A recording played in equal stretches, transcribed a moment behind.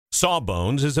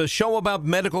Sawbones is a show about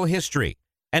medical history,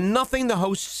 and nothing the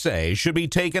hosts say should be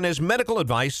taken as medical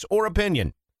advice or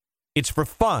opinion. It's for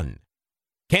fun.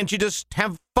 Can't you just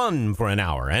have fun for an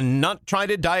hour and not try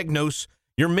to diagnose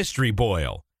your mystery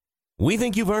boil? We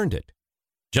think you've earned it.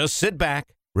 Just sit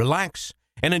back, relax,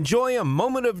 and enjoy a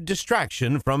moment of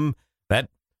distraction from that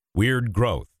weird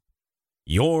growth.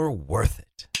 You're worth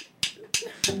it.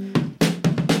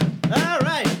 All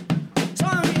right.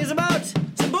 Song is about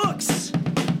some books.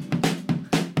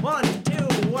 1, 2,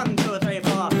 1, 2, 3,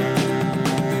 4.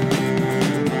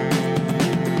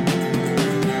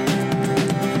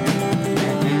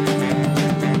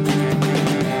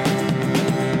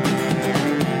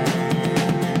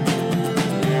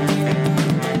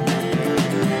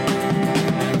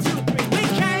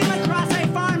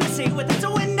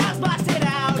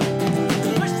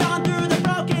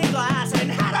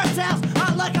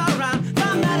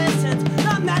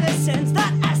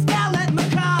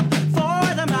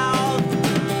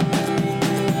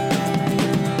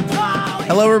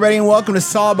 Hello, everybody, and welcome to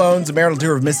Sawbones, a marital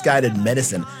tour of misguided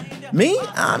medicine.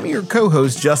 I'm your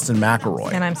co-host, Justin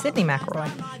McElroy. And I'm Sydney McElroy.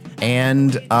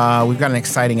 And we've got an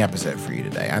exciting episode for you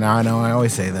today. I know, I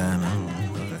always say that,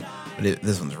 but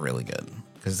this one's really good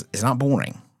because it's not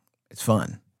boring. It's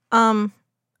fun.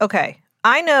 Okay.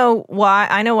 I know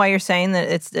why you're saying that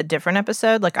it's a different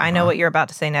episode. Like, I know what you're about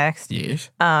to say next. Yes.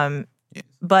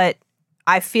 But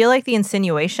I feel like the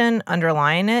insinuation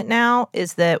underlying it now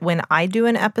is that when I do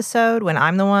an episode, when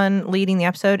I'm the one leading the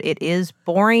episode, it is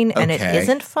boring and it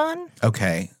isn't fun.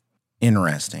 Okay.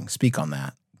 Interesting. Speak on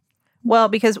that. Well,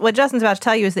 because what Justin's about to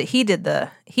tell you is that he did the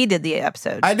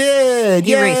episode. I did.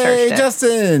 He researched it.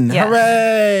 Justin. Yes.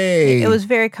 Hooray. It was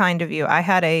very kind of you. I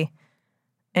had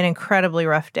an incredibly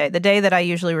rough day. The day that I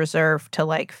usually reserve to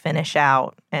like finish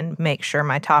out and make sure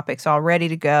my topic's all ready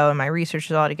to go and my research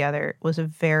is all together was a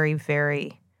very,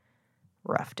 very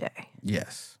rough day.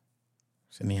 Yes.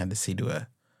 Sydney had to see to a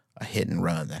hit and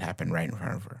run that happened right in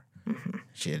front of her. Mm-hmm.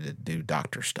 She had to do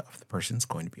doctor stuff. The person's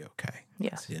going to be okay.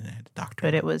 Yes. She didn't have to doctor.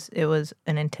 But it was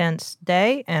an intense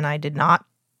day and I did not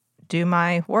do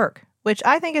my work, which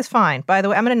I think is fine. By the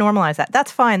way, I'm going to normalize that.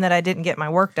 That's fine that I didn't get my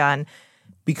work done.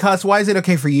 Because why is it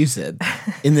okay for you, Sid,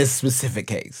 in this specific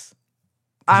case?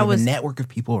 I was a network of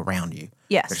people around you.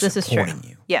 Yes, this is true.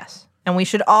 You. Yes, and we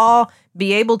should all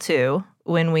be able to,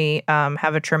 when we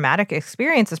have a traumatic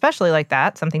experience, especially like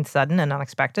that, something sudden and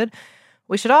unexpected,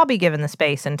 we should all be given the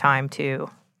space and time to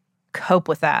cope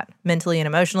with that mentally and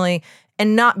emotionally,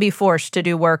 and not be forced to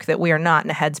do work that we are not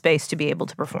in a headspace to be able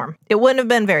to perform. It wouldn't have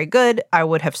been very good. I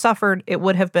would have suffered. It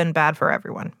would have been bad for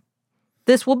everyone.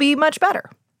 This will be much better.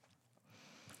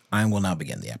 I will now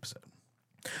begin the episode.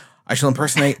 I shall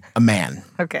impersonate a man.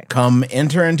 Okay. Come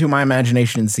enter into my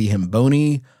imagination and see him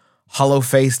bony,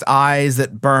 hollow-faced eyes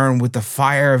that burn with the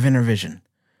fire of inner vision.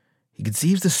 He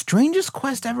conceives the strangest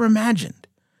quest ever imagined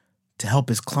to help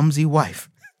his clumsy wife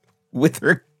with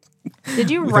her.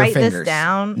 Did you write this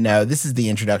down? No, this is the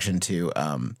introduction to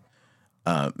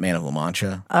Man of La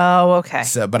Mancha. Oh, okay.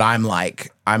 So, but I'm going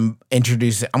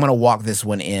to walk this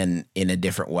one in a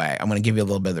different way. I'm going to give you a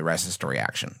little bit of the rest of the story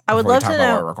action. I would love to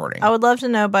know. Our recording. I would love to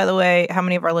know, by the way, how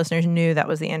many of our listeners knew that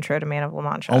was the intro to Man of La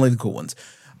Mancha. Only the cool ones.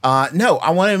 No,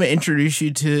 I want to introduce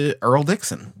you to Earl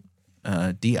Dixon.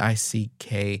 Dickson.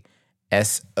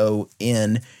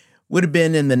 Would have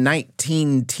been in the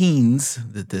 19-teens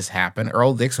that this happened.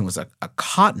 Earl Dixon was a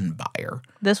cotton buyer.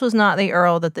 This was not the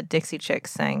Earl that the Dixie Chicks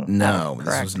sang. No,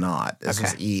 this was not. This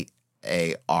was E-A-R-L-E.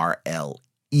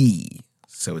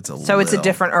 So it's a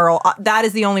different Earl. That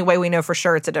is the only way we know for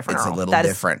sure it's a different Earl. It's a little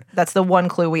different. That's the one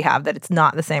clue we have that it's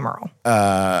not the same Earl.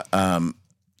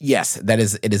 Yes,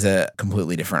 it is a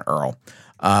completely different Earl.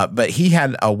 But he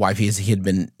had a wife. He had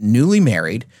been newly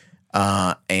married.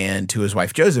 And to his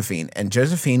wife, Josephine. And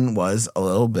Josephine was a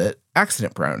little bit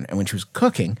accident prone. And when she was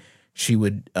cooking, she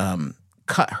would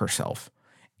cut herself.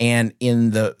 And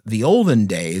in the olden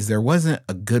days, there wasn't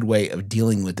a good way of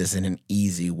dealing with this in an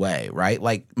easy way, right?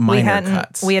 Like minor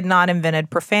cuts. We had not invented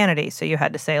profanity, so you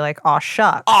had to say like, aw,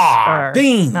 shucks. Aw,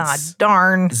 beans. Nah,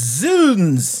 darn.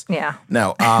 Zoons. Yeah.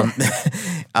 No.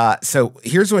 So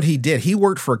here's what he did. He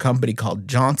worked for a company called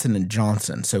Johnson &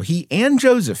 Johnson. So he and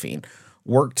Josephine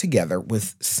worked together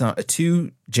with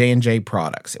two J&J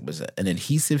products. It was an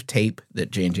adhesive tape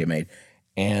that J&J made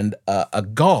and a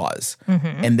gauze.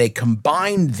 Mm-hmm. And they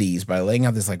combined these by laying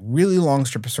out this like really long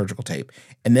strip of surgical tape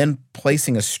and then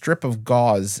placing a strip of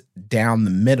gauze down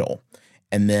the middle.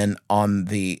 And then on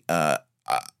the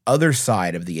other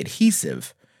side of the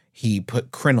adhesive, he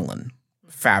put crinoline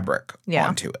fabric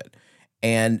onto it.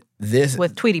 And this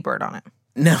with Tweety Bird on it.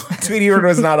 No, Tweety Bird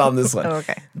was not on this one. Oh,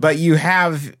 okay. But you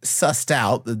have sussed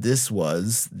out that this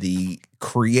was the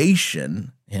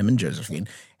creation, him and Josephine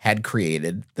had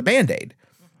created the Band-Aid.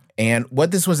 And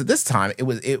what this was at this time,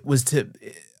 it was to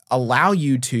allow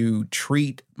you to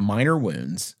treat minor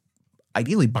wounds,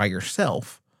 ideally by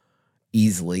yourself,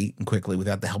 easily and quickly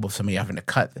without the help of somebody having to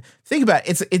cut. Think about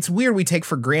it. It's weird we take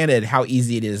for granted how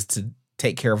easy it is to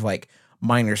take care of like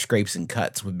minor scrapes and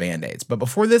cuts with Band-Aids. But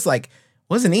before this, like,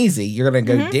 wasn't easy. You're going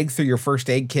to go dig through your first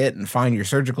aid kit and find your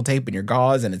surgical tape and your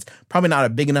gauze, and it's probably not a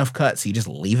big enough cut, so you just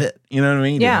leave it. You know what I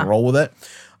mean? You just roll with it.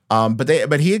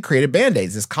 But he had created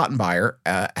Band-Aids. This cotton buyer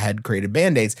had created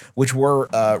Band-Aids, which were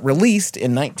released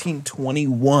in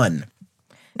 1921.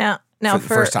 Now for the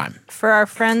first time. For our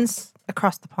friends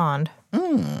across the pond.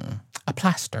 A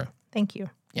plaster. Thank you.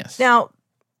 Yes. Now,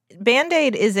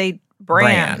 Band-Aid is a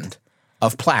brand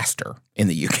of plaster in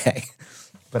the UK.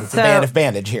 But it's a So- band of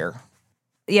bandage here.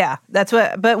 Yeah, that's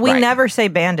what. But we Right. never say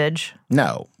bandage.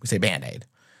 No, we say Band-Aid.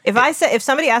 If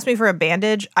somebody asks me for a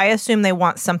bandage, I assume they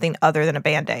want something other than a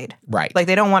Band-Aid. Right. Like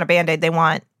they don't want a Band-Aid, they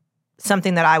want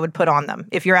something that I would put on them.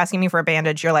 If you're asking me for a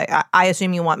bandage, you're like, I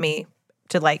assume you want me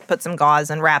to like put some gauze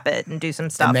and wrap it and do some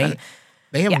stuff. And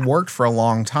they have worked for a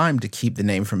long time to keep the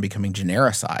name from becoming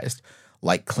genericized,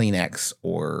 like Kleenex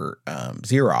or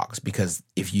Xerox, because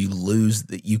if you lose,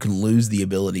 you can lose the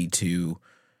ability to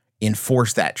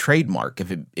enforce that trademark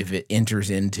if it enters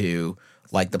into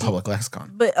like the public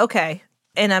lexicon. But okay,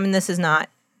 and I mean I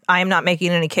am not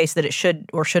making any case that it should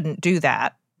or shouldn't do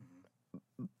that.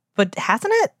 But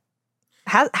hasn't it?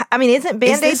 Isn't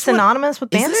Band-Aid synonymous with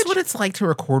bandage? Is this what it's like to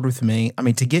record with me? I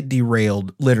mean, to get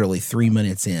derailed literally 3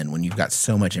 minutes in when you've got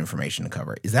so much information to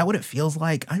cover. Is that what it feels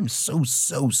like? I'm so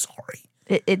sorry.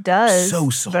 It does. So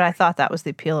sorry. But I thought that was the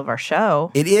appeal of our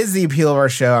show. It is the appeal of our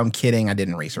show. I'm kidding. I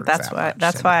didn't research that.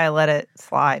 That's why I let it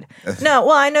slide. No,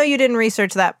 well, I know you didn't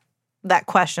research that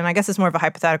question. I guess it's more of a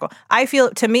hypothetical. I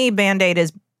feel, to me, Band-Aid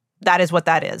is what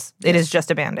that is. It is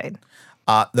just a Band-Aid.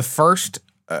 The first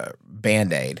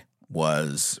Band-Aid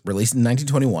was released in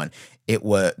 1921.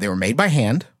 They were made by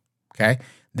hand. Okay.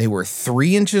 They were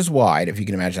 3 inches wide, if you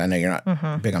can imagine. I know you're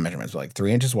not big on measurements, but like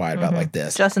 3 inches wide, about like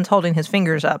this. Justin's holding his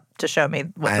fingers up to show me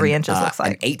what 3 inches looks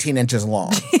like. And 18 inches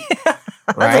long.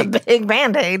 That's a big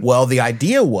Band-Aid. Well, the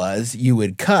idea was you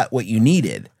would cut what you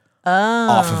needed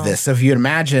off of this. So if you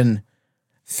imagine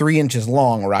 3 inches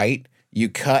long, right? You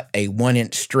cut a 1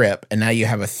 inch strip, and now you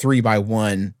have a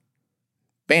 3x1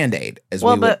 Band-Aid.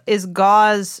 But is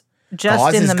gauze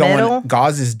just in the middle?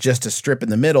 Gauze is just a strip in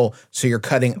the middle, so you're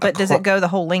cutting. But does it go the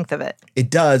whole length of it? It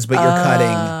does, but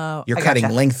you're cutting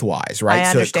lengthwise, right? I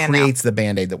understand so it creates the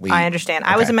Band-Aid that we. I understand.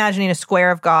 Okay. I was imagining a square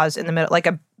of gauze in the middle, like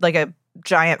a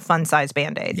giant fun-size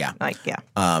Band-Aid. Yeah.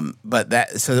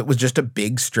 But so it was just a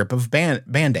big strip of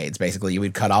Band-Aids. Basically, you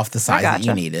would cut off the size that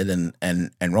you needed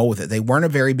and roll with it. They weren't a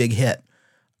very big hit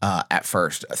at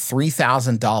first.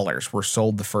 $3,000 were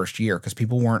sold the first year because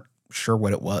people weren't sure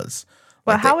what it was.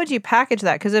 Well, how would you package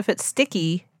that? Because if it's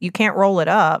sticky, you can't roll it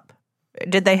up.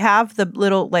 Did they have the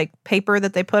little like paper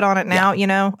that they put on it now? You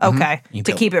know, okay,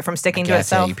 to keep it from sticking to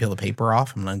itself. Yeah, you peel the paper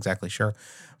off. I'm not exactly sure,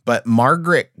 but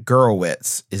Margaret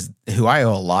Gurewitz is who I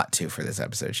owe a lot to for this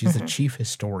episode. She's the chief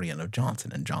historian of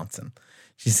Johnson & Johnson.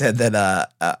 She said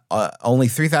that only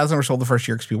 3,000 were sold the first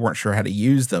year because people weren't sure how to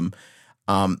use them.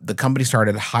 The company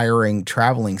started hiring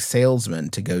traveling salesmen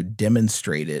to go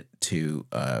demonstrate it to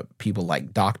people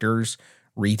like doctors,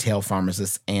 retail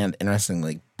pharmacists, and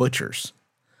interestingly, butchers,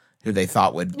 who they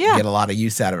thought would get a lot of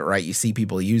use out of it, right? You see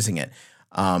people using it.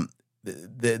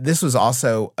 This was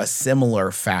also a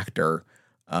similar factor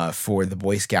for the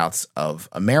Boy Scouts of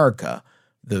America.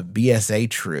 The BSA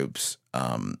troops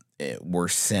were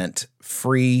sent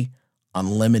free,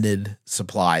 unlimited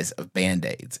supplies of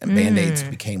Band-Aids, and Band-Aids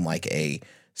became like a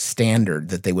standard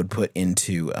that they would put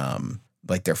into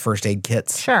like their first aid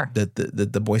kits that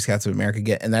the Boy Scouts of America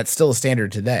get, and that's still a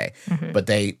standard today. But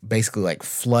they basically like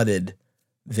flooded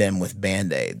them with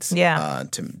Band-Aids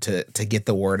to get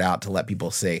the word out, to let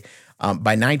people see.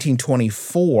 By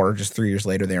 1924, just 3 years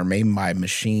later, they were made by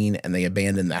machine, and they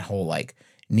abandoned that whole like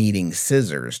needing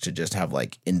scissors to just have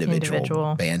like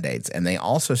individual Band-Aids. And they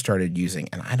also started using,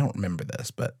 and I don't remember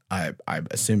this, but I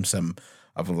assume some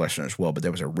of the listeners will, but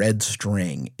there was a red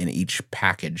string in each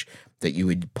package that you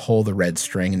would pull the red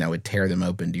string and that would tear them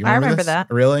open. Do you remember this? that.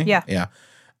 Really? Yeah. Yeah.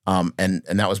 And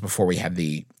that was before we had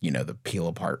the peel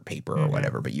apart paper or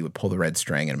whatever, but you would pull the red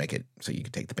string and make it so you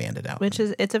could take the Band-Aid out.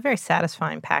 It's a very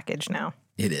satisfying package now.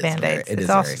 It is. Band-Aids. It's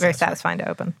also very satisfying to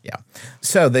open. Yeah.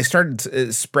 So they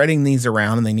started spreading these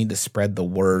around, and they need to spread the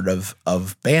word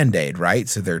of Band-Aid, right?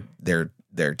 So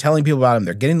they're telling people about them.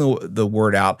 They're getting the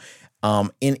word out.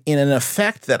 in an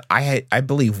effect that I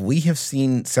believe we have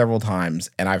seen several times,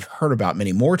 and I've heard about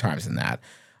many more times than that.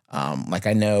 Like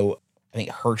I think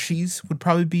Hershey's would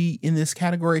probably be in this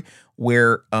category,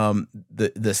 where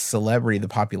the celebrity, the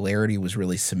popularity was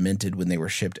really cemented when they were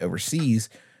shipped overseas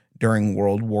during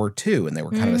World War II, and they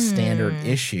were kind of a standard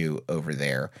issue over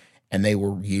there, and they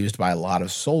were used by a lot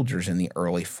of soldiers in the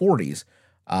early 40s,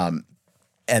 and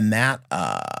that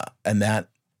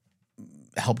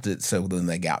helped it. So when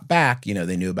they got back,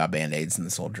 they knew about Band-Aids, and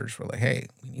the soldiers were like, "Hey,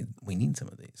 we need some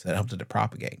of these." That helped it to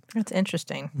propagate. That's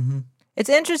interesting. It's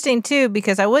interesting too,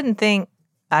 because I wouldn't think,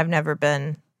 I've never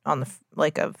been on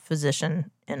a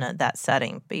physician in that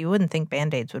setting, but you wouldn't think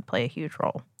Band-Aids would play a huge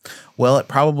role. Well, it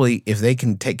probably, if they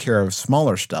can take care of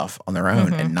smaller stuff on their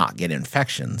own and not get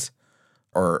infections,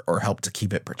 or help to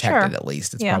keep it protected, at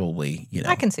least, it's probably,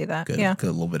 I can see that. Good, Yeah.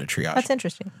 good little bit of triage. That's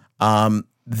interesting.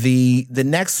 The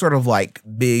next sort of like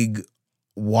big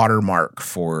watermark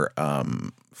for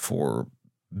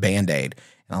Band-Aid,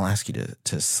 and I'll ask you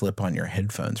to slip on your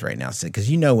headphones right now, because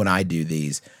when I do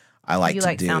these, I like you to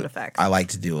like do sound effects. I like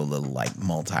to do a little like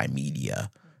multimedia.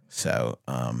 So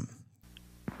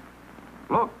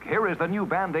Look, here is the new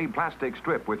Band-Aid plastic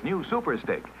strip with new Super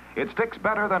Stick. It sticks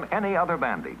better than any other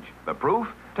bandage. The proof?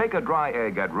 Take a dry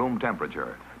egg at room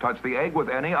temperature. Touch the egg with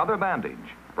any other bandage.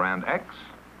 Brand X,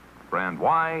 brand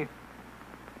Y,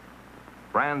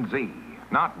 brand Z.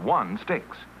 Not one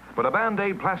sticks. But a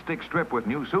Band-Aid plastic strip with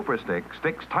new Super Stick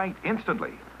sticks tight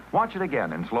instantly. Watch it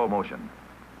again in slow motion.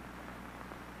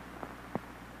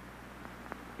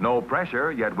 No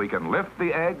pressure, yet we can lift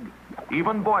the egg,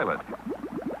 even boil it.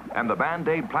 And the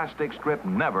Band-Aid plastic strip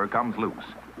never comes loose.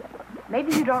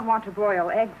 Maybe you don't want to broil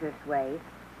eggs this way,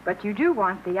 but you do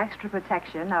want the extra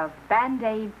protection of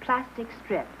Band-Aid plastic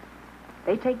strips.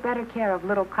 They take better care of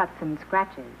little cuts and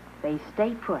scratches. They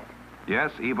stay put.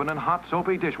 Yes, even in hot,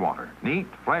 soapy dishwater. Neat,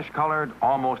 fresh-colored,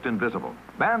 almost invisible.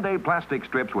 Band-Aid plastic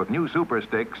strips with new Super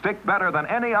Stick stick better than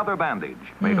any other bandage.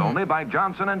 Made only by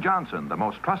Johnson & Johnson, the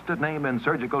most trusted name in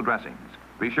surgical dressings.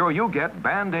 Be sure you get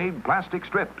Band-Aid plastic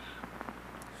strips.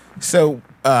 So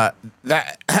that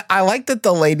I like that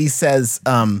the lady says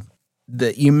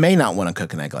that you may not want to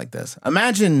cook an egg like this.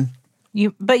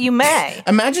 But you may.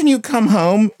 Imagine you come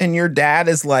home and your dad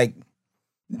is like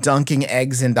dunking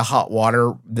eggs into hot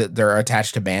water that they're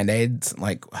attached to Band-Aids.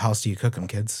 Like, how else do you cook them,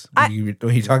 kids? What are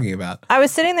you talking about? I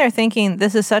was sitting there thinking,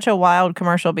 this is such a wild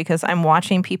commercial, because I'm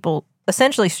watching people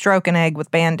essentially stroke an egg with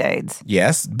Band-Aids.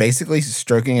 Yes, basically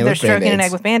stroking it They're with Band-Aids. stroking an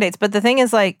egg with Band-Aids. But the thing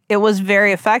is, like, it was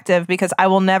very effective, because I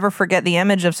will never forget the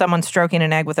image of someone stroking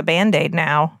an egg with a Band-Aid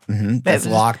now. That's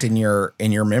locked in your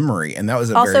memory. And that was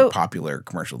a very popular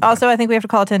commercial. Also, I think we have to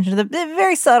call attention to the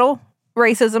very subtle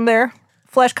racism there.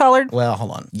 Flesh-colored. Well,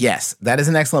 hold on. Yes, that is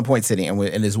an excellent point, Sydney,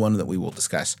 and is one that we will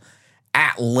discuss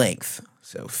at length.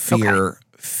 So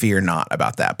fear not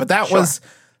about that. But that was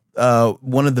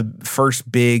one of the first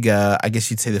big, I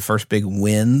guess you'd say the first big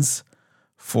wins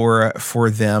for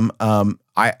them.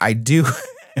 I do.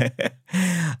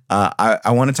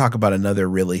 I want to talk about another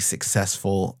really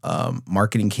successful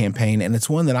marketing campaign, and it's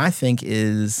one that I think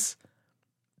is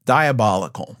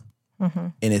diabolical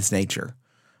in its nature.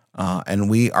 And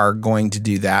we are going to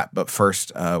do that. But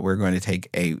first, we're going to take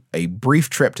a brief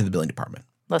trip to the billing department.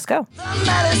 Let's go. The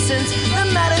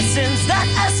medicines that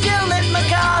escalate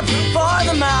macabre for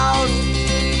the mouth.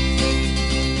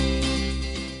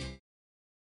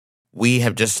 We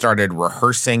have just started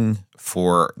rehearsing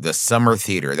for the summer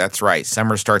theater. That's right.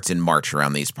 Summer starts in March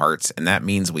around these parts, and that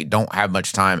means we don't have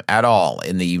much time at all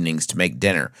in the evenings to make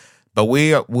dinner. But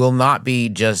we will not be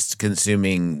just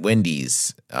consuming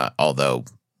Wendy's, although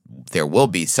there will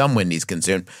be some Wendy's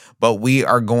consumed, but we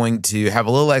are going to have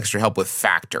a little extra help with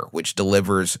Factor, which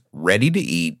delivers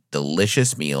ready-to-eat,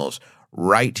 delicious meals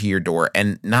right to your door,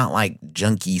 and not like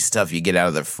junky stuff you get out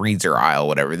of the freezer aisle,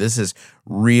 whatever. This is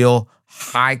real,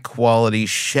 high-quality,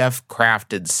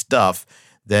 chef-crafted stuff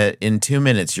that in 2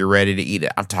 minutes you're ready to eat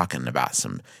it. I'm talking about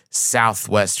some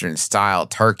Southwestern-style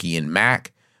turkey and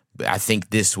mac. I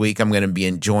think this week I'm going to be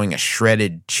enjoying a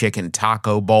shredded chicken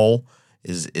taco bowl.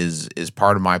 Is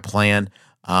part of my plan.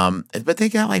 But they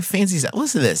got like fancy stuff.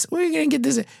 Listen to this. Where are you going to get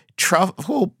this?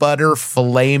 Truffle butter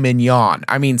filet mignon.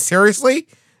 I mean, seriously?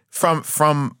 From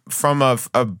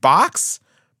a box?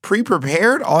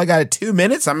 Pre-prepared? All I got at 2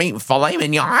 minutes? I'm eating filet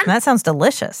mignon? That sounds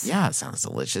delicious. Yeah, it sounds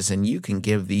delicious. And you can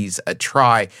give these a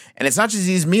try. And it's not just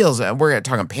these meals. We're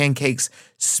talking pancakes,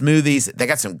 smoothies. They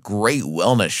got some great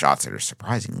wellness shots that are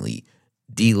surprisingly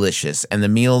delicious. And the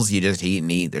meals you just eat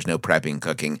and eat. There's no prepping,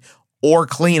 cooking, or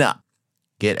cleanup.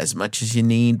 Get as much as you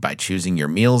need by choosing your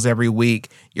meals every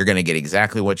week. You're going to get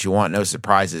exactly what you want. No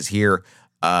surprises here.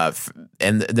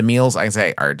 And the meals, I can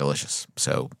say, are delicious.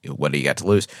 So what do you got to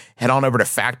lose? Head on over to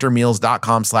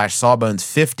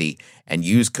factormeals.com/sawbones50 and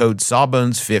use code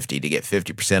sawbones50 to get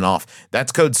 50% off.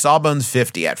 That's code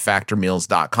sawbones50 at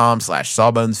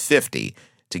factormeals.com/sawbones50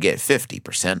 to get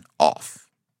 50% off.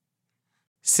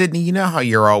 Sydney, you know how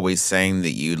you're always saying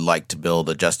that you'd like to build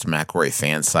a Justin McElroy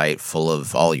fan site full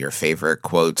of all your favorite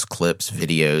quotes, clips,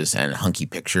 videos, and hunky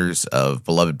pictures of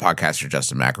beloved podcaster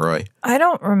Justin McElroy? I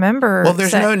don't remember. Well,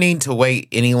 there's no need to wait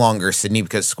any longer, Sydney,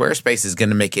 because Squarespace is going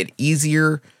to make it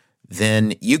easier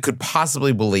than you could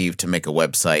possibly believe to make a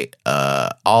website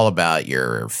all about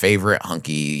your favorite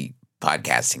hunky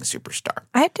podcasting superstar.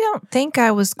 I don't think I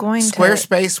was going to.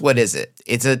 Squarespace, what is it?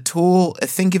 It's a tool.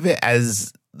 Think of it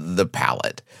as the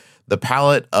palette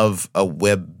of a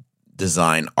web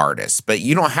design artist. But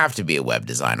you don't have to be a web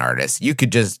design artist. You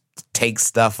could just take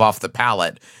stuff off the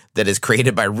palette that is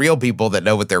created by real people that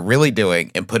know what they're really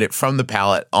doing and put it from the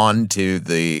palette onto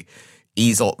the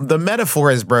easel. The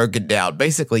metaphor is broken down.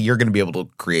 Basically, you're going to be able to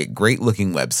create great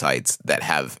looking websites that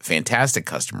have fantastic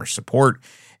customer support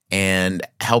and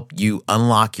help you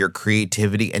unlock your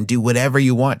creativity and do whatever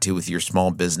you want to with your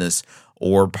small business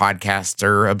or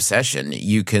podcaster obsession.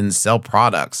 You can sell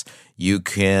products. You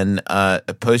can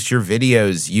post your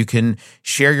videos. You can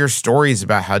share your stories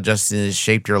about how Justin has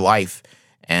shaped your life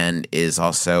and is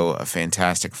also a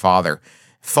fantastic father.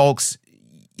 Folks,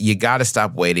 you got to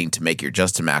stop waiting to make your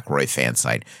Justin McElroy fan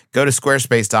site. Go to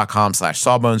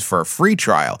squarespace.com/sawbones for a free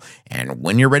trial. And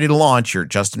when you're ready to launch your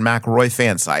Justin McElroy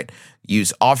fan site,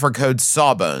 use offer code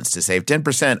Sawbones to save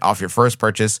 10% off your first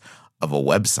purchase of a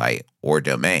website or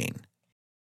domain.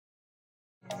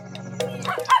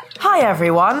 Hi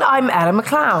everyone, I'm Ella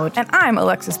McLeod. And I'm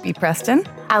Alexis B. Preston.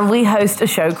 And we host a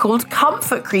show called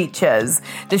Comfort Creatures,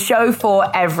 the show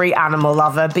for every animal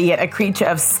lover, be it a creature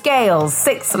of scales,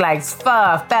 6 legs,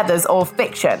 fur, feathers, or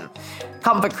fiction.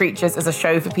 Comfort Creatures is a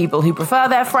show for people who prefer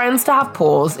their friends to have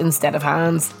paws instead of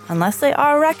hands. Unless they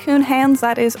are raccoon hands,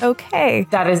 that is okay.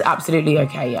 That is absolutely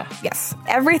okay, yeah. Yes.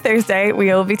 Every Thursday, we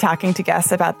will be talking to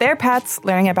guests about their pets,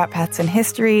 learning about pets in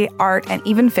history, art, and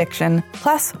even fiction.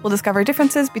 Plus, we'll discover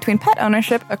differences between pet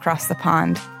ownership across the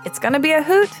pond. It's going to be a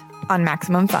hoot on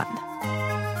Maximum Fun.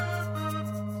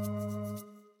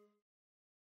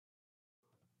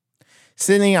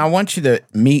 Sydney, I want you to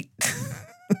meet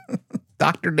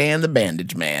Dr. Dan the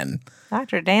Bandage Man.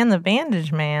 Dr. Dan the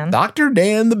Bandage Man. Dr.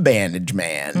 Dan the Bandage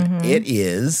Man. Mm-hmm. It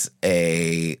is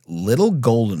a little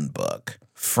golden book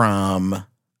from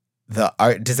the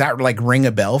art. Does that like ring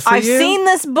a bell for you? I've seen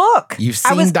this book. You've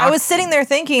seen I was sitting there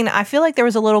thinking, I feel like there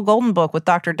was a little golden book with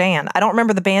Dr. Dan. I don't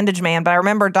remember the Bandage Man, but I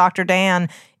remember Dr. Dan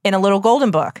in a little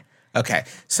golden book. Okay.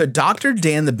 So Dr.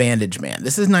 Dan the Bandage Man.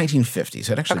 This is 1950,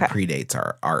 so it actually predates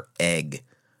our egg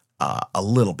a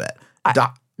little bit.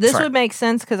 This would make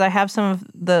sense because I have some of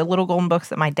the little golden books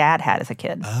that my dad had as a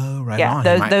kid. Oh, right on.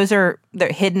 Yeah,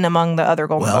 they're hidden among the other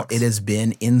golden books. Well, it has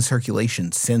been in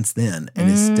circulation since then and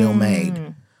is still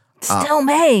made. Still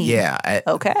made? Yeah.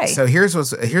 Okay. So here's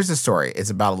the story.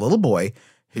 It's about a little boy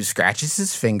who scratches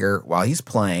his finger while he's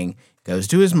playing, goes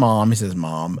to his mom. He says,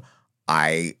 "Mom,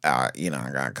 I got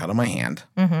a cut on my hand."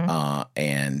 Mm-hmm.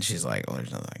 And she's like, "Oh,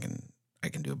 there's nothing I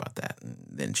can do about that." And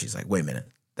then she's like, "Wait a minute.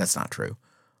 That's not true.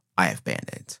 I have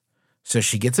Band-Aids." So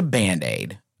she gets a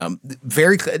Band-Aid,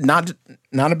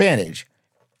 not a bandage,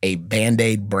 a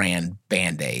Band-Aid brand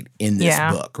Band-Aid in this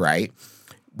book, right?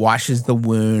 Washes the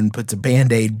wound, puts a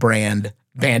Band-Aid brand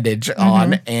bandage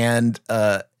on, and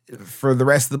for the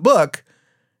rest of the book,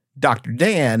 Dr.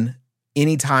 Dan,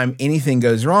 anytime anything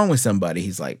goes wrong with somebody,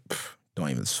 he's like, "Don't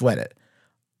even sweat it.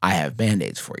 I have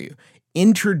Band-Aids for you."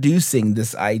 Introducing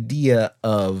this idea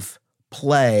of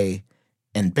play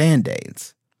and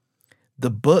Band-Aids. The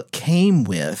book came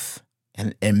with,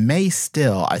 and may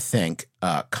still, I think,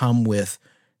 come with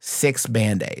 6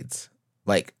 Band-Aids,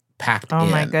 like packed in. Oh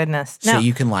my goodness. So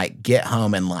you can like get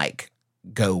home and like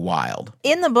go wild.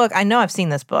 In the book, I know I've seen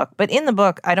this book, but in the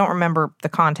book, I don't remember the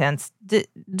contents.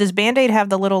 Does Band-Aid have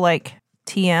the little like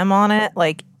TM on it?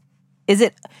 Like, is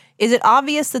it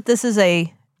obvious that this is an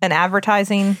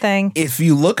advertising thing? If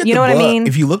you look at the book, I mean?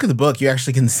 If you look at the book, you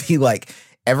actually can see like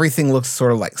everything looks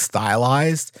sort of like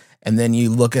stylized. And then you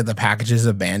look at the packages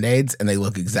of Band-Aids and they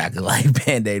look exactly like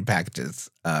Band-Aid packages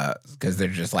because they're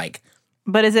just like.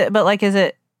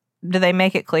 Do they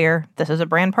make it clear this is a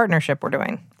brand partnership we're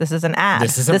doing? This is an ad.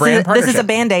 This is a brand partnership. This is a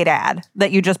Band-Aid ad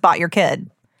that you just bought your kid.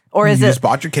 Or is you just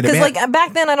bought your kid a Band-Aid? Because like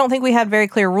back then, I don't think we had very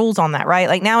clear rules on that, right?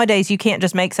 Like nowadays, you can't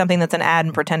just make something that's an ad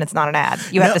and pretend it's not an ad.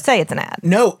 You have to say it's an ad.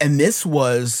 No, and this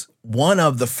was one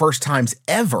of the first times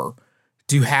ever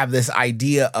to have this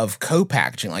idea of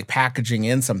co-packaging, like packaging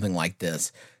in something like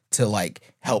this to like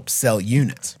help sell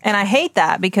units. And I hate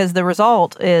that because the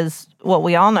result is what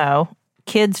we all know.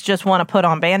 Kids just want to put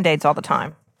on Band-Aids all the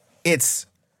time.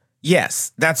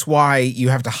 Yes, that's why you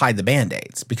have to hide the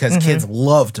Band-Aids, because kids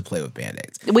love to play with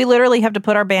Band-Aids. We literally have to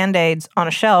put our Band-Aids on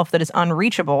a shelf that is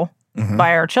unreachable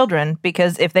by our children,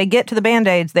 because if they get to the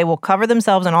Band-Aids, they will cover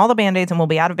themselves in all the Band-Aids and we'll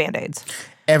be out of Band-Aids.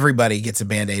 Everybody gets a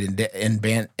Band-Aid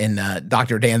in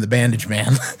Dr. Dan the Bandage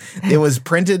Man. It was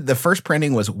printed, the first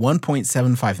printing was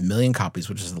 1.75 million copies,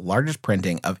 which is the largest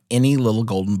printing of any Little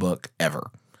Golden Book ever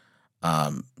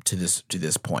to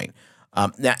this point.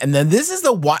 Now, and then this is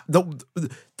the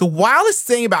wildest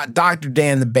thing about Dr.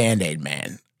 Dan the Band-Aid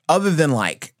Man, other than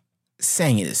like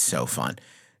saying it is so fun.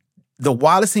 The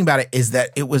wildest thing about it is that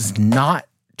it was not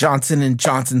Johnson &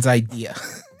 Johnson's idea.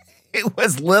 It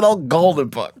was Little Golden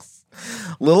Books.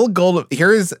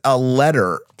 Here's a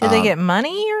letter. Did they get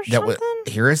money or something?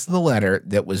 Here is the letter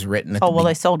that was written at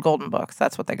they sold Golden Books.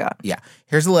 That's what they got. Yeah.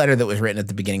 Here's the letter that was written at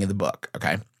the beginning of the book,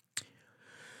 okay?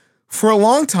 For a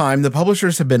long time, the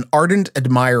publishers have been ardent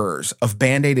admirers of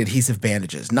Band-Aid adhesive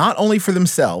bandages, not only for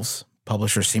themselves,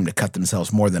 publishers seem to cut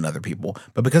themselves more than other people,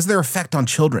 but because of their effect on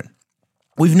children.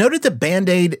 We've noted that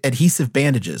Band-Aid adhesive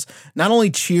bandages not only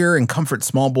cheer and comfort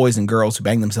small boys and girls who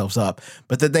bang themselves up,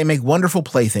 but that they make wonderful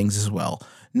playthings as well.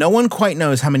 No one quite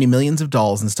knows how many millions of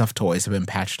dolls and stuffed toys have been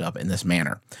patched up in this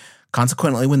manner.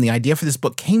 Consequently, when the idea for this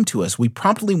book came to us, we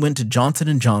promptly went to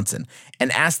Johnson & Johnson and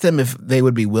asked them if they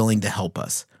would be willing to help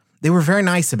us. They were very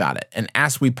nice about it and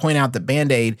asked we point out that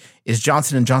Band-Aid is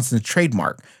Johnson & Johnson's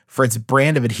trademark for its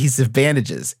brand of adhesive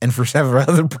bandages and for several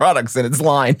other products in its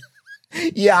line.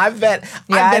 Yeah, I bet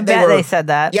they said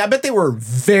that. Yeah, I bet they were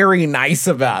very nice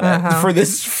about it for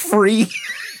this free.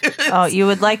 Oh, you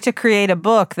would like to create a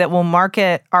book that will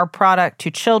market our product to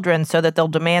children so that they'll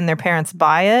demand their parents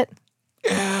buy it?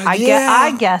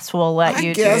 I guess we'll let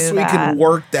you do that. I guess we can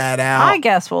work that out. I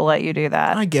guess we'll let you do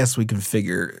that. I guess we can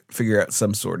figure out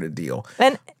some sort of deal.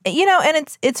 And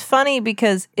it's funny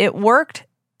because it worked.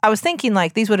 I was thinking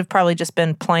like these would have probably just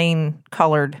been plain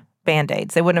colored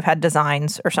Band-Aids. They wouldn't have had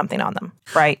designs or something on them,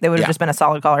 right? They would have just been a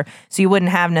solid color. So you wouldn't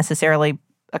have necessarily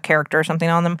a character or something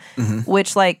on them,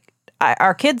 which like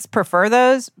our kids prefer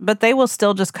those, but they will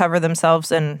still just cover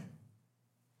themselves in.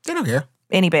 They don't care.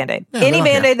 Any Band-Aid. Any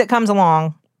Band-Aid that comes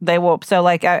along, they will. So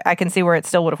like I can see where it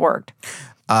still would have worked.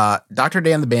 Dr.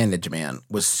 Dan the Bandage Man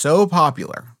was so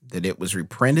popular that it was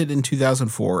reprinted in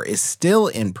 2004, is still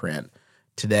in print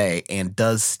today, and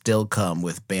does still come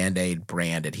with Band-Aid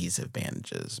brand adhesive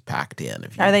bandages packed in.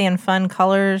 Are they in fun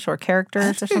colors or characters?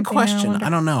 That's or a good something? question. I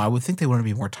don't know. I would think they want to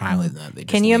be more timely than that.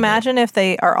 Can you imagine if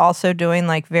they are also doing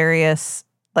like various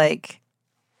like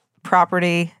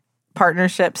property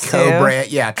partnerships too?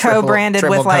 Co-branded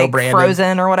with like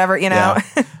Frozen or whatever, you know?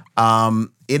 Yeah.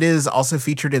 It is also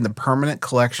featured in the permanent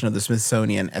collection of the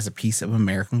Smithsonian as a piece of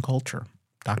American culture.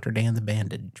 Dr. Dan the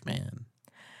Bandage Man.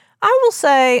 I will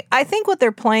say, I think what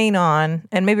they're playing on,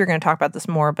 and maybe we're going to talk about this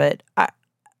more, but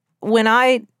when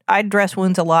I dress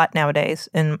wounds a lot nowadays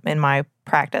in my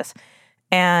practice,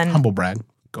 and humble brag,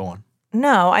 go on.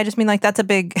 No, I just mean like that's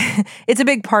it's a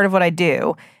big part of what I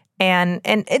do, and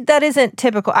that isn't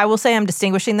typical. I will say I'm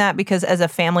distinguishing that because as a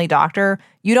family doctor,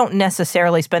 you don't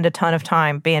necessarily spend a ton of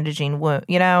time bandaging wound.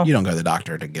 You know, you don't go to the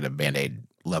doctor to get a Band-Aid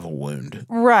level wound,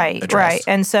 right? Addressed.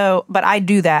 Right, and so, but I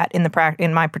do that in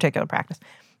my particular practice.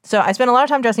 So I spend a lot of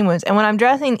time dressing wounds, and when I'm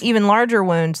dressing even larger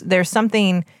wounds, there's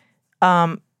something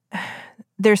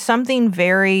there's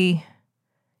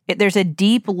a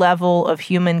deep level of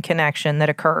human connection that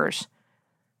occurs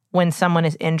when someone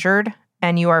is injured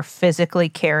and you are physically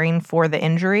caring for the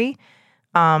injury.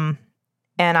 And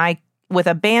with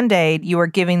a Band-Aid, you are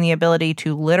giving the ability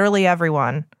to literally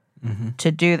everyone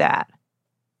to do that.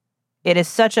 It is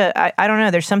such I don't know,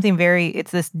 there's something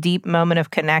it's this deep moment of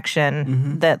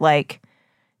connection that like,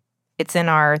 it's in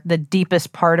the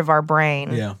deepest part of our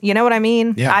brain. Yeah. You know what I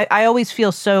mean? Yeah. I always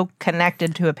feel so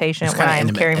connected to a patient when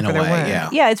I'm caring for their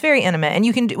wound. Yeah, it's very intimate. And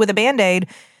you can, with a Band-Aid,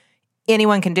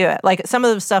 anyone can do it. Like some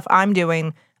of the stuff I'm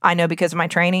doing, I know because of my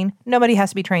training, nobody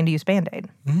has to be trained to use Band-Aid.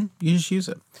 You just use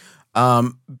it.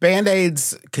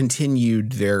 Band-Aids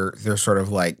continued their sort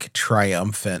of like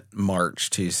triumphant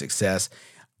march to success.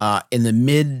 In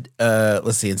the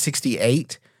in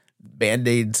 68,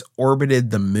 Band-Aids orbited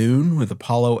the moon with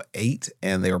Apollo 8,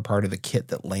 and they were part of the kit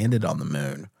that landed on the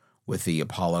moon with the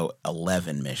Apollo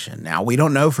 11 mission. Now, we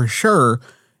don't know for sure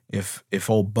if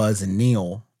old Buzz and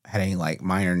Neil had any like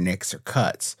minor nicks or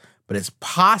cuts, but it's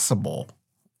possible,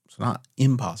 it's not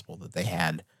impossible, that they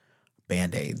had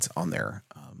Band-Aids on their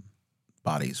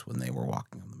bodies when they were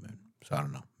walking on the moon. So I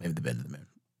don't know. Maybe they've been to the moon.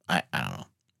 I don't know.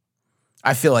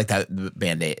 I feel like that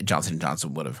Band-Aid, Johnson &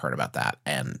 Johnson would have heard about that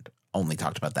and only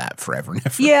talked about that forever and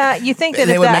ever. Yeah, you think that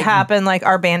They if would that make- happened, like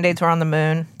our Band-Aids were on the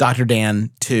moon. Dr.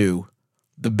 Dan 2,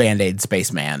 the Band-Aid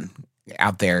spaceman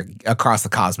out there across the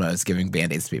cosmos giving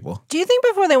Band-Aids to people. Do you think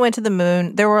before they went to the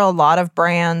moon, there were a lot of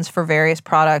brands for various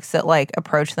products that like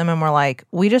approached them and were like,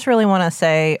 we just really want to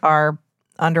say our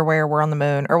underwear were on the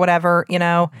moon or whatever, you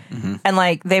know? And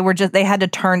like they had to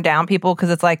turn down people because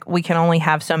it's like, we can only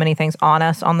have so many things on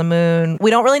us on the moon.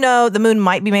 We don't really know. The moon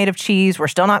might be made of cheese. We're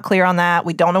still not clear on that.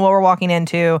 We don't know what we're walking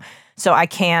into. So I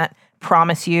can't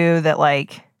promise you that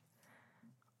like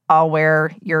I'll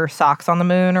wear your socks on the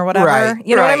moon or whatever. Right,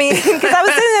 You know what I right. mean? Because I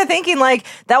was sitting there thinking like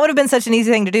that would have been such an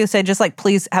easy thing to do. Say just like,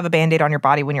 please have a Band-Aid on your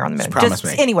body when you're on the moon. promise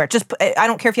me. Anywhere. Just I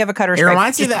don't care if you have a cut or a It scrape.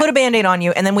 reminds me Just that- put a Band-Aid on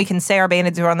you and then we can say our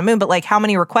Band-Aids are on the moon. But like how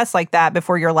many requests like that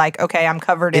before you're like, okay, I'm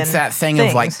covered in It's that thing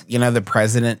things. of like, you know, the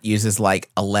president uses like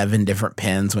 11 different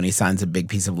pens when he signs a big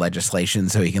piece of legislation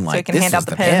so he can like, he can this hand is out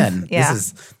the the pens. pen. Yeah.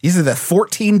 These are the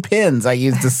 14 pens I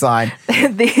used to sign.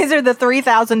 These are the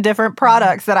 3,000 different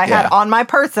products that I Yeah. had on my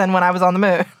person when I was on the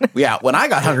moon. Yeah, when I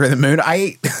got hungry in the moon, I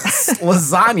ate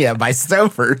lasagna by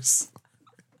Stouffer's.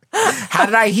 How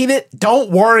did I heat it? Don't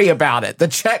worry about it. The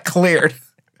check cleared.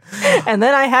 And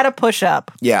then I had a push-up.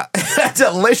 Yeah, a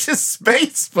delicious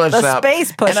space push-up. space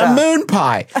And push-up. a moon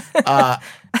pie.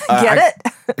 Get it?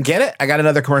 Get it? I got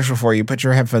another commercial for you. Put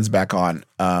your headphones back on.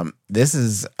 This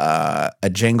is a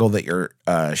jingle that you're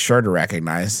sure to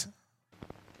recognize.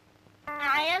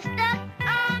 I am stuck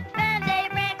on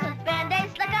Band-Aid brand 'cause Band-Aid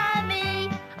stuck on me.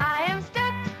 I am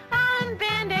stuck on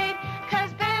Band-Aid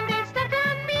 'cause Band-Aid stuck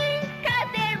on me. 'Cause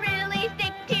they really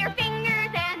stick to your fingers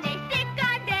and they stick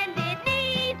on Band-Aid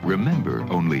knees. Remember,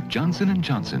 only Johnson &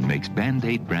 Johnson makes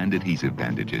Band-Aid brand adhesive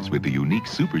bandages with the unique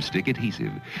Super Stick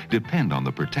adhesive. Depend on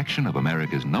the protection of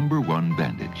America's #1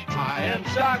 bandage. I am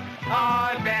stuck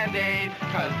on Band-Aid,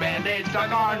 'cause Band-Aid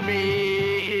stuck on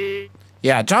me.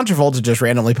 Yeah, John Travolta just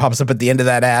randomly pops up at the end of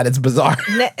that ad. It's bizarre.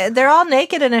 They're all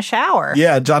naked in a shower.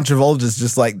 Yeah, John Travolta's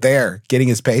just like there getting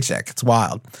his paycheck. It's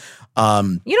wild.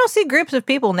 You don't see groups of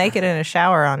people naked in a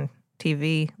shower on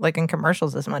TV, like in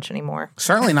commercials, as much anymore.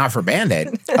 Certainly not for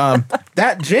Band-Aid.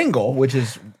 That jingle, which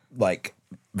is like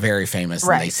very famous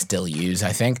and they Right. still use,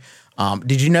 I think.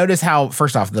 Did you notice how,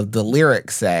 first off, the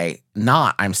lyrics say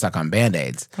not I'm stuck on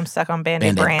Band-Aids. I'm stuck on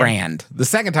Band-Aid Band-Aid brand. The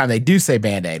second time they do say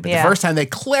Band-Aid, but Yeah. the first time they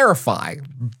clarify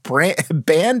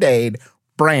Band-Aid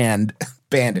brand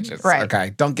bandages. Right. Okay,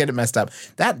 don't get it messed up.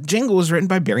 That jingle was written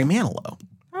by Barry Manilow.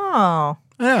 Oh,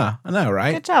 Yeah, I know,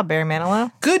 right? good job, Barry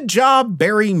Manilow. Good job,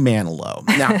 Barry Manilow.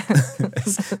 Now,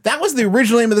 that was the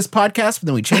original name of this podcast, but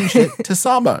then we changed it to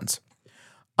Sawbones.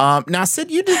 Now,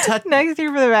 Sid, you did touch. Next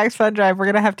year for the Max Fun Drive, we're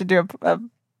gonna have to do a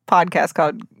podcast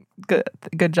called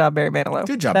 "Good Job, Barry Manilow."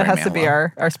 Good job, That Barry has to be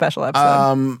Manilow. our special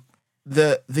episode.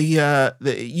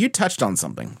 You touched on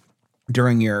something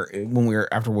during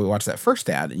after we watched that first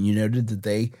ad, and you noted that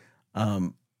they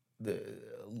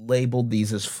labeled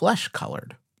these as flesh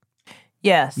colored.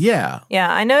 Yes. Yeah.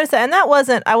 Yeah, I noticed that. And that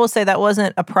wasn't, I will say, that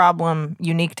wasn't a problem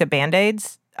unique to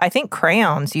Band-Aids. I think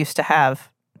crayons used to have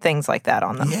things like that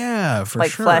on them. Yeah, for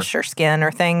like sure. flesh or skin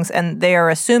or things. And they are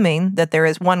assuming that there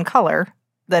is one color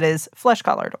that is flesh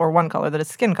colored or one color that is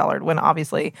skin colored, when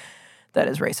obviously that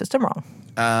is racist and wrong.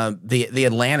 The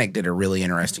Atlantic did a really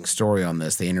interesting story on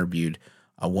this. They interviewed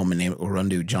a woman named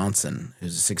Urundu Johnson,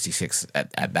 who's a 66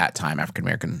 at that time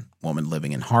African-American woman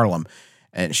living in Harlem.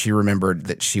 And she remembered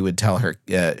that she would tell her,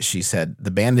 she said,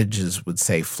 the bandages would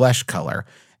say flesh color.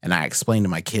 And I explained to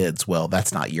my kids, well,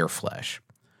 that's not your flesh.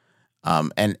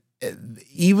 And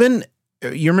even,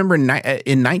 you remember in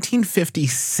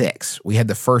 1956, we had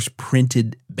the first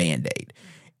printed Band-Aid.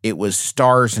 It was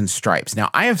Stars and Stripes. Now,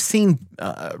 I have seen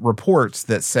reports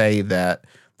that say that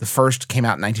the first came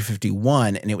out in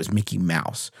 1951 and it was Mickey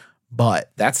Mouse.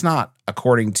 But that's not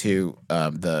according to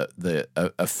the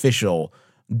official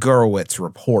Gurwitz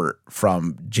report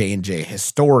from J&J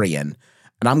Historian.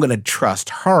 And I'm going to trust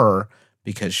her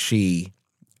because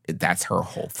that's her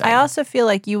whole thing. I also feel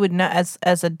like you would know, as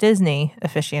a Disney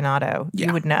aficionado, Yeah.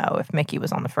 you would know if Mickey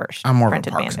was on the first I'm more of a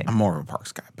printed parks. Band-Aid. I'm more of a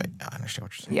parks guy, but I understand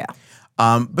what you're saying. Yeah.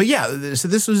 But yeah, so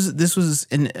this was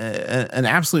an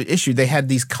absolute issue. They had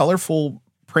these colorful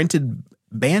printed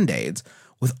Band-Aids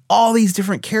with all these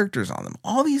different characters on them,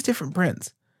 all these different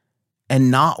prints, and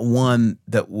not one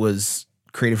that was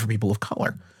created for people of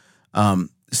color.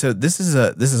 So this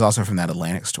is also from that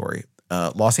Atlantic story.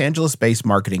 Los Angeles-based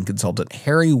marketing consultant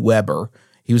Harry Weber,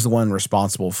 he was the one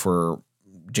responsible for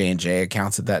J&J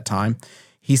accounts at that time.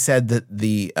 He said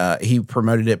that he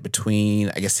promoted it between,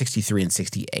 I guess, 63 and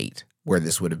 68, where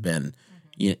this would have been,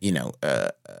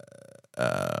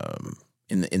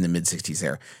 in the mid 60s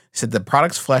there. He said the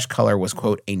product's flesh color was,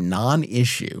 quote, a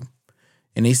non-issue.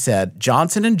 And he said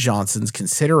Johnson & Johnson's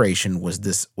consideration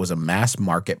was a mass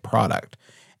market product.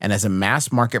 And as a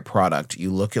mass market product,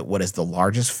 you look at what is the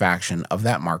largest faction of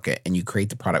that market and you create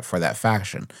the product for that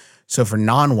faction. So for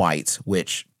non-whites,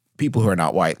 which people who are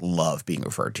not white love being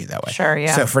referred to that way. Sure,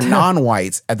 yeah. So for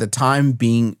non-whites, at the time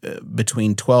being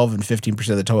between 12 and 15%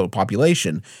 of the total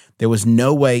population, there was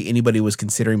no way anybody was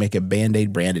considering making a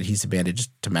Band-Aid brand adhesive bandage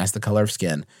just to mask the color of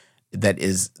skin that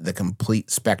is the complete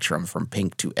spectrum from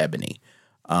pink to ebony.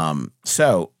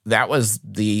 So that was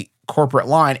the corporate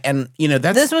line. And,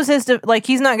 this was his,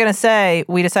 he's not going to say,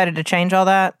 we decided to change all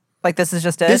that. Like, this is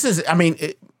just it. This is,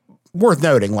 worth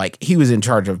noting, he was in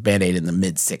charge of Band-Aid in the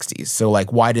mid-'60s. So,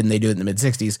 why didn't they do it in the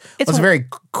mid-'60s? It's very,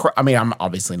 I'm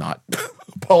obviously not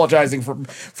apologizing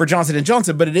for Johnson &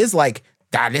 Johnson, but it is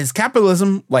that is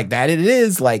capitalism. That it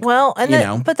is.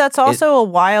 But that's also a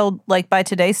wild, by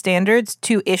today's standards,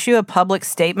 to issue a public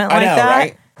statement like that.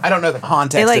 Right? I don't know the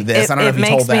context of this. I don't know if you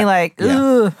told that. It makes me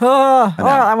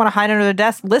I want to hide under the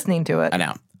desk listening to it. I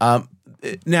know.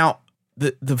 Now,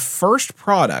 the first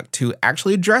product to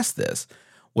actually address this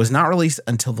was not released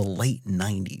until the late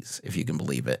 90s, if you can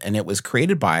believe it. And it was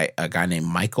created by a guy named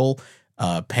Michael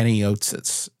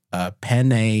Panayotis.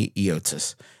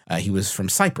 He was from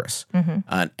Cyprus.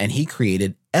 And he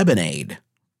created Ebonade,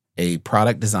 a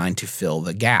product designed to fill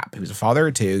the gap. He was a father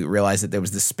of two, realized that there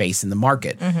was this space in the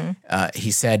market.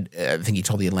 He said, I think he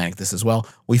told The Atlantic this as well,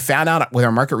 we found out with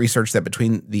our market research that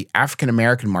between the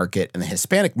African-American market and the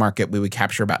Hispanic market, we would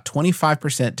capture about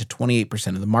 25% to 28%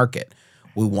 of the market.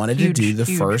 We wanted to do the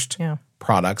first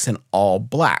products in all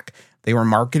black. They were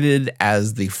marketed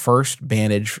as the first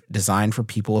bandage designed for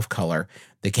people of color.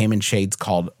 They came in shades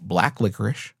called black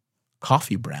licorice,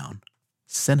 coffee brown,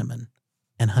 cinnamon,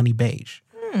 and honey beige.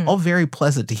 All very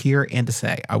pleasant to hear and to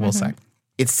say, I will say.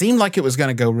 It seemed like it was going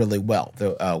to go really well.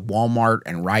 The Walmart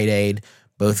and Rite Aid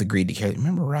both agreed to carry.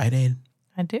 Remember Rite Aid?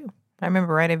 I do. I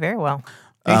remember Rite Aid very well.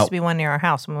 There used to be one near our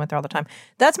house when we went there all the time.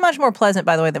 That's much more pleasant,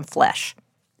 by the way, than Flesh.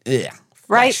 Yeah.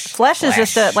 Right? Flesh is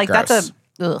just gross. that's a,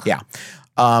 ugh. Yeah.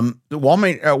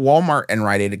 Walmart and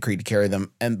Rite Aid agreed to carry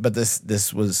them, but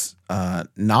this was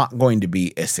not going to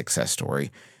be a success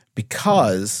story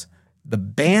because the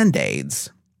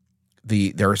Band-Aids,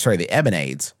 the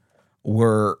Ebonades,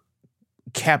 were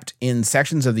kept in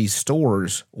sections of these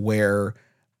stores where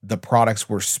the products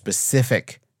were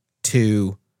specific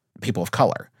to people of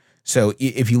color. So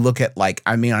if you look at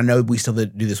I know we still do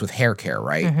this with hair care,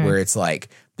 right? Where it's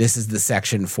this is the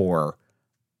section for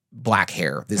black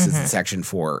hair. This is the section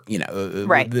for,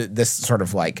 this sort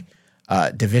of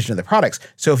division of the products.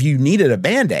 So if you needed a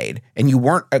Band-Aid and you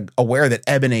weren't aware that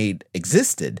Ebonade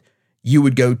existed, you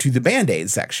would go to the Band-Aid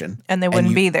section. And they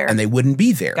wouldn't be there. And they wouldn't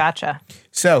be there. Gotcha.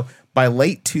 So by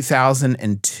late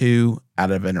 2002, out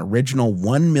of an original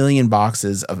 1 million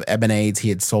boxes of Ebonades, he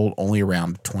had sold only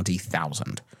around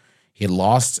 20,000. He had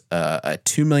lost a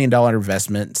 $2 million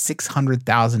investment,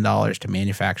 $600,000 to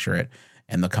manufacture it,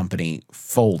 and the company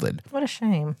folded. What a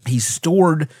shame. He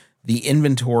stored the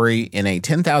inventory in a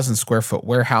 10,000 square foot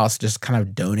warehouse, just kind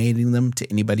of donating them to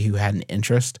anybody who had an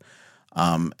interest,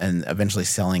 and eventually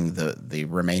selling the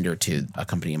remainder to a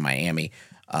company in Miami.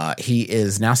 He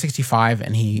is now 65,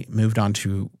 and he moved on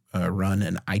to run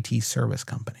an IT service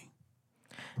company.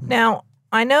 Now,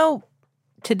 I know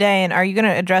today, and are you going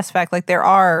to address the fact there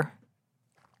are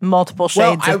multiple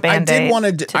shades of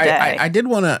Band-Aid today? I did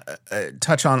want to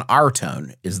touch on Our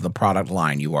Tone is the product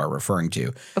line you are referring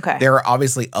to. Okay. There are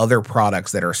obviously other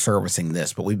products that are servicing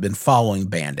this, but we've been following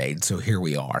Band-Aid, so here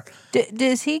we are.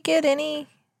 Does he get any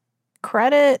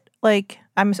credit?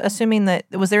 I'm assuming that,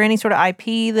 was there any sort of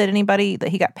IP that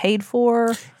he got paid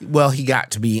for? Well, he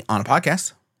got to be on a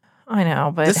podcast. I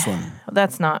know, but this one,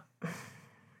 that's not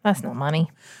money.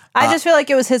 I just feel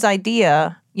like it was his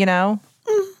idea,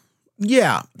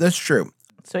 Yeah, that's true.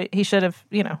 So he should have,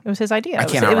 it was his idea. I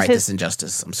cannot write this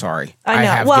injustice. I'm sorry. I know.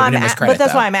 have given him his credit, but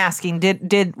that's why I'm asking.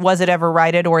 Was it ever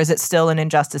righted, or is it still an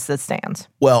injustice that stands?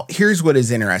 Well, here's what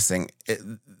is interesting.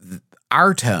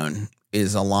 Our Tone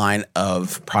is a line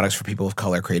of products for people of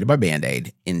color created by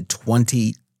Band-Aid in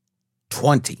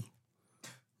 2020.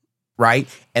 Right?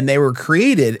 And they were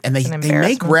created, and they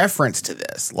make reference to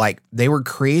this. They were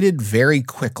created very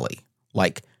quickly,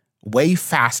 way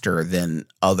faster than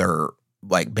other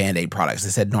Band-Aid products.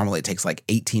 They said normally it takes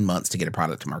 18 months to get a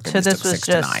product to market. So this was 6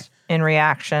 to 9. In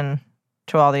reaction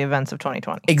to all the events of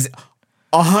 2020.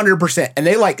 100%. And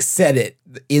they said it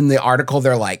in the article.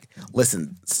 They're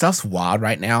listen, stuff's wild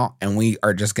right now, and we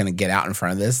are just going to get out in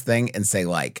front of this thing and say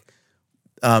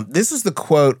This is the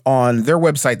quote on their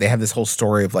website. They have this whole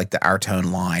story of like the Our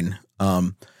Tone line.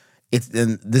 And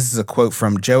this is a quote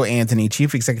from Joe Anthony,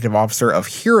 Chief Executive Officer of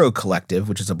Hero Collective,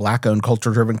 which is a Black-owned,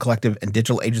 culture-driven collective and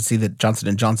digital agency that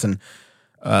Johnson & Johnson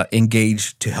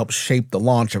engaged to help shape the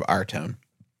launch of Our Tone.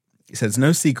 He says,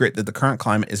 no secret that the current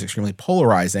climate is extremely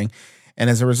polarizing, and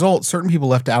as a result, certain people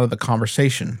left out of the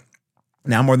conversation.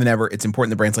 Now more than ever, it's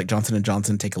important that brands like Johnson &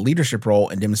 Johnson take a leadership role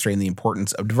in demonstrating the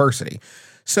importance of diversity.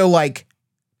 So, like,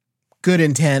 good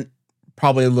intent,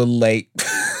 probably a little late.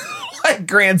 Like,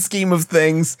 grand scheme of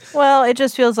things. Well, it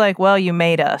just feels like, well, you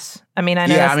made us. I mean, I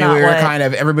know that's we not were what... kind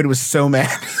of, everybody was so mad.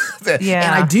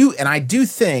 Yeah. And I do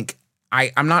think,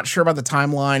 I'm not sure about the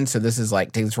timeline, so this is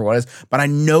like, take this for what it is, but I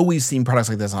know we've seen products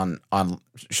like this on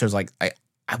shows like, I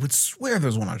would swear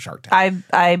there's one on Shark Tank.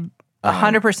 I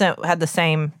 100% had the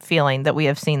same feeling that we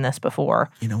have seen this before.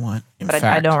 You know what? But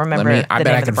I don't remember I bet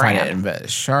name I of can the find brand. it.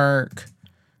 Shark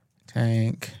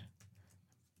Tank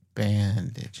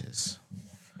bandages.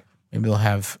 Maybe they'll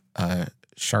have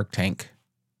Shark Tank.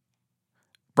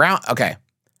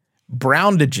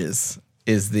 Browndages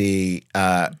is the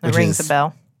It rings a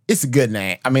bell. It's a good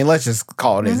name. I mean, let's just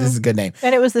call it. This is a good name.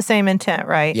 And it was the same intent,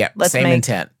 right? Yeah, Let's same make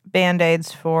intent.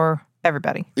 Band-Aids for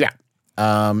everybody. Yeah.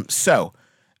 So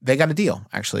they got a deal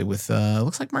actually with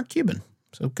looks like Mark Cuban.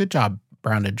 So good job,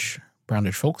 Brownage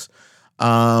folks.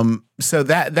 So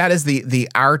that is the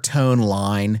Our Tone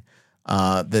line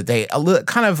that they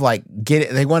kind of like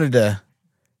they wanted to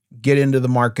get into the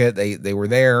market. They were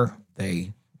there.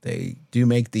 They do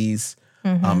make these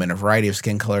in a variety of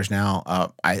skin colors now.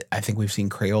 I think we've seen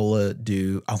Crayola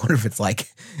do. I wonder if it's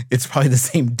probably the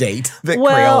same date that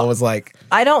Crayola was like.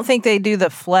 I don't think they do the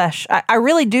flesh. I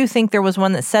really do think there was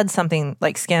one that said something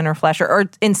like skin or flesh or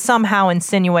somehow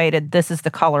insinuated this is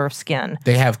the color of skin.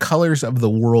 They have Colors of the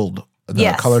World,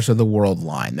 Colors of the World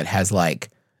line that has like,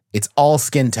 it's all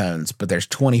skin tones, but there's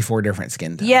 24 different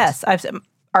skin tones. Yes,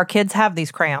 our kids have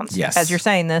these crayons. Yes. As you're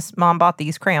saying this, Mom bought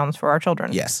these crayons for our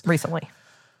children. Yes. Recently.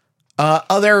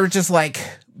 Other just like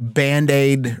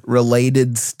Band-Aid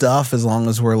related stuff, as long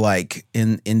as we're like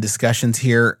in discussions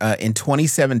here. In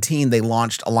 2017, they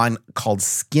launched a line called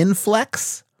Skin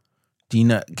Flex. Do you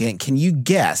know? Can you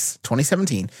guess?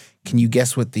 2017. Can you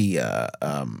guess what the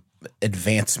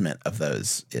advancement of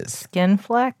those is? Skin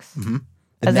Flex? Mm-hmm.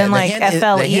 As in like FLEX?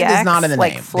 The hint is not in the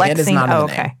like name. flexing? The hint is not in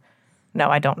the okay. name. No,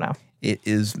 I don't know. It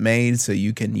is made so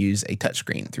you can use a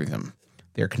touchscreen through them.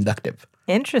 They're conductive.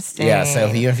 Interesting. Yeah, so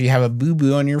if you have a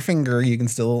boo-boo on your finger, you can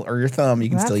still, or your thumb, you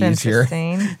can still use your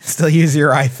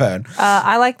iPhone.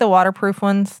 I like the waterproof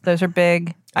ones. Those are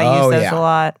big. I use those a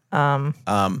lot. And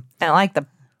I like the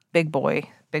big boy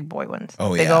ones.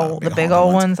 Oh, the big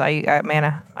old ones.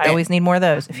 I always need more of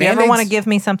those. If you ever want to give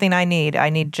me something I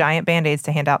need giant Band-Aids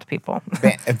to hand out to people.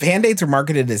 Band-Aids are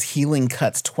marketed as healing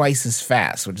cuts twice as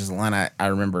fast, which is a line I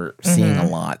remember seeing a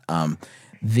lot.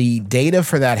 The data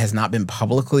for that has not been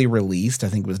publicly released. I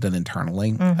think it was done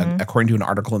internally. According to an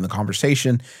article in The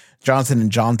Conversation, Johnson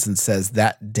 & Johnson says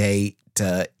that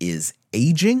data is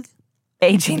aging.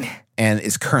 And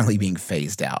is currently being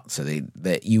phased out. So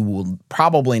that you will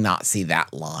probably not see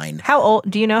that line. How old?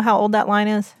 Do you know how old that line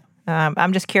is?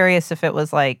 I'm just curious if it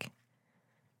was like,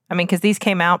 because these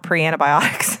came out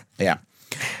pre-antibiotics. Yeah.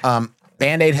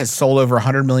 Band-Aid has sold over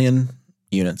 100 million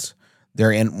units.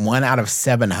 They're in 1 out of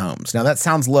 7 homes. Now that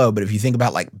sounds low, but if you think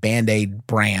about like Band-Aid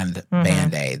brand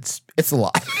Band-Aids, it's a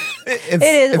lot. It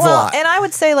is. It's a lot. And I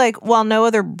would say like, while no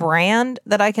other brand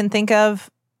that I can think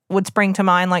of would spring to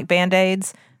mind like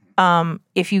Band-Aids,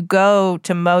 if you go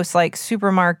to most like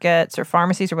supermarkets or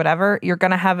pharmacies or whatever, you're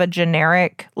going to have a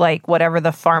generic, like whatever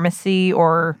the pharmacy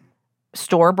or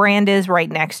store brand is right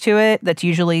next to it. That's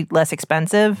usually less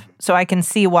expensive. So I can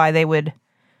see why they would,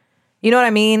 you know what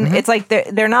I mean? It's like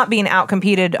they're not being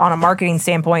outcompeted on a marketing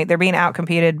standpoint. They're being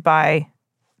outcompeted by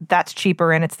that's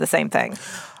cheaper and it's the same thing.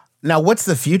 Now, what's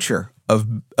the future of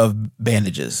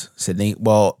bandages, Sydney?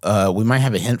 Well, we might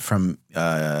have a hint from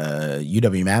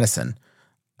UW-Madison,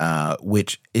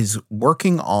 which is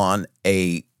working on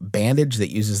a bandage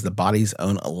that uses the body's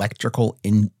own electrical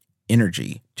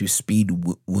energy to speed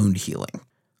wound healing.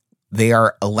 They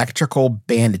are electrical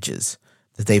bandages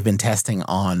that they've been testing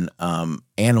on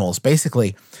animals.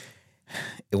 Basically,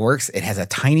 it works. It has a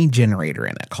tiny generator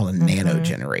in it called a nano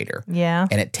generator. Yeah.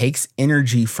 And it takes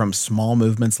energy from small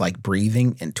movements like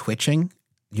breathing and twitching.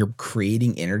 You're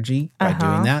creating energy by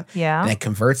doing that. Yeah. And it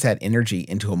converts that energy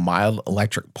into a mild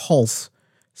electric pulse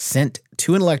sent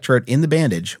to an electrode in the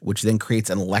bandage, which then creates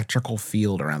an electrical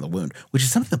field around the wound, which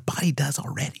is something the body does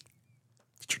already.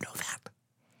 Did you know that?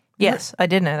 Yes, I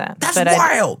did know that. That's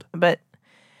wild. But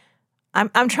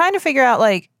I'm trying to figure out,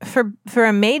 like, for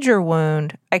a major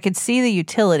wound, I could see the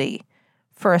utility.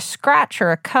 For a scratch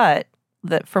or a cut,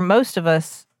 that for most of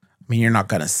us, I mean, you're not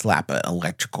going to slap an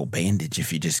electrical bandage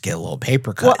if you just get a little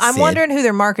paper cut. well, I'm Sid. wondering who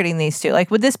they're marketing these to. Like,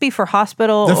 would this be for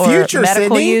hospital The or future,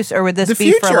 medical Sydney. use, or would this The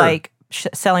be for future. like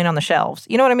selling on the shelves?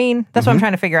 You know what I mean? That's what I'm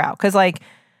trying to figure out. Because like,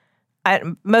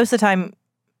 most of the time,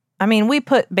 I mean, we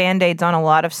put Band-Aids on a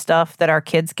lot of stuff that our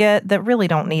kids get that really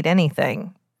don't need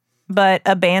anything. But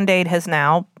a Band-Aid has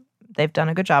now, they've done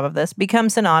a good job of this, become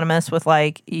synonymous with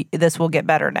like, this will get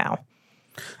better now.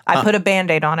 I put a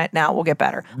Band-Aid on it, now it will get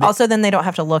better. Also, then they don't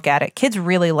have to look at it. Kids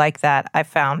really like that, I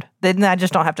found. Then I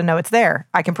just don't have to know it's there.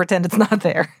 I can pretend it's not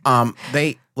there.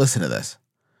 They listen to this.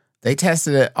 They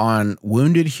tested it on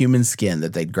wounded human skin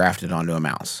that they'd grafted onto a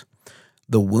mouse.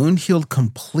 The wound healed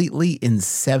completely in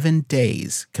 7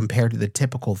 days compared to the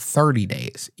typical 30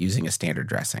 days using a standard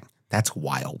dressing. That's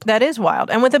wild. That is wild.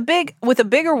 And with a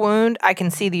bigger wound, I can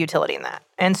see the utility in that.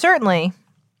 And certainly,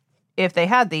 if they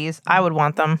had these, I would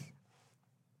want them,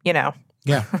 you know,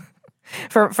 Yeah.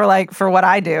 for what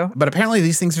I do. But apparently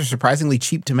these things are surprisingly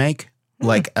cheap to make.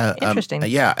 Like interesting.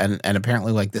 Yeah, and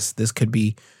apparently like this could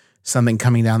be something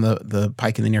coming down the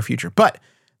pike in the near future. But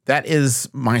that is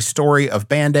my story of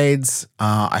Band-Aids.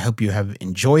 I hope you have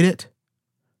enjoyed it.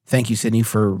 Thank you, Sydney,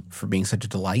 for being such a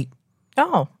delight.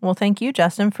 Oh, well, thank you,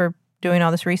 Justin, for doing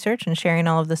all this research and sharing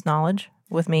all of this knowledge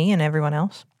with me and everyone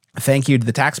else. Thank you to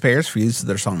the taxpayers for use of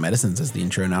their song Medicines as the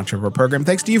intro and outro of our program.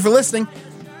 Thanks to you for listening.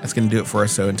 That's going to do it for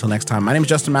us. So until next time, my name is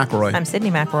Justin McElroy. I'm Sydney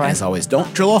McElroy. As always,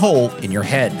 don't drill a hole in your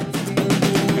head.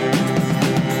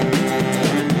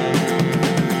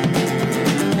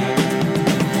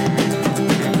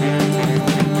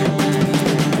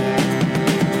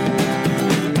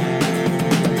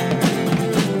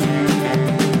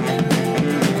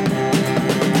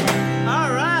 All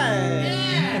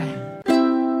right.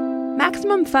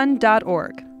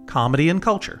 MaximumFun.org. Comedy and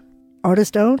culture.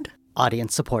 Artist owned,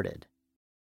 audience supported.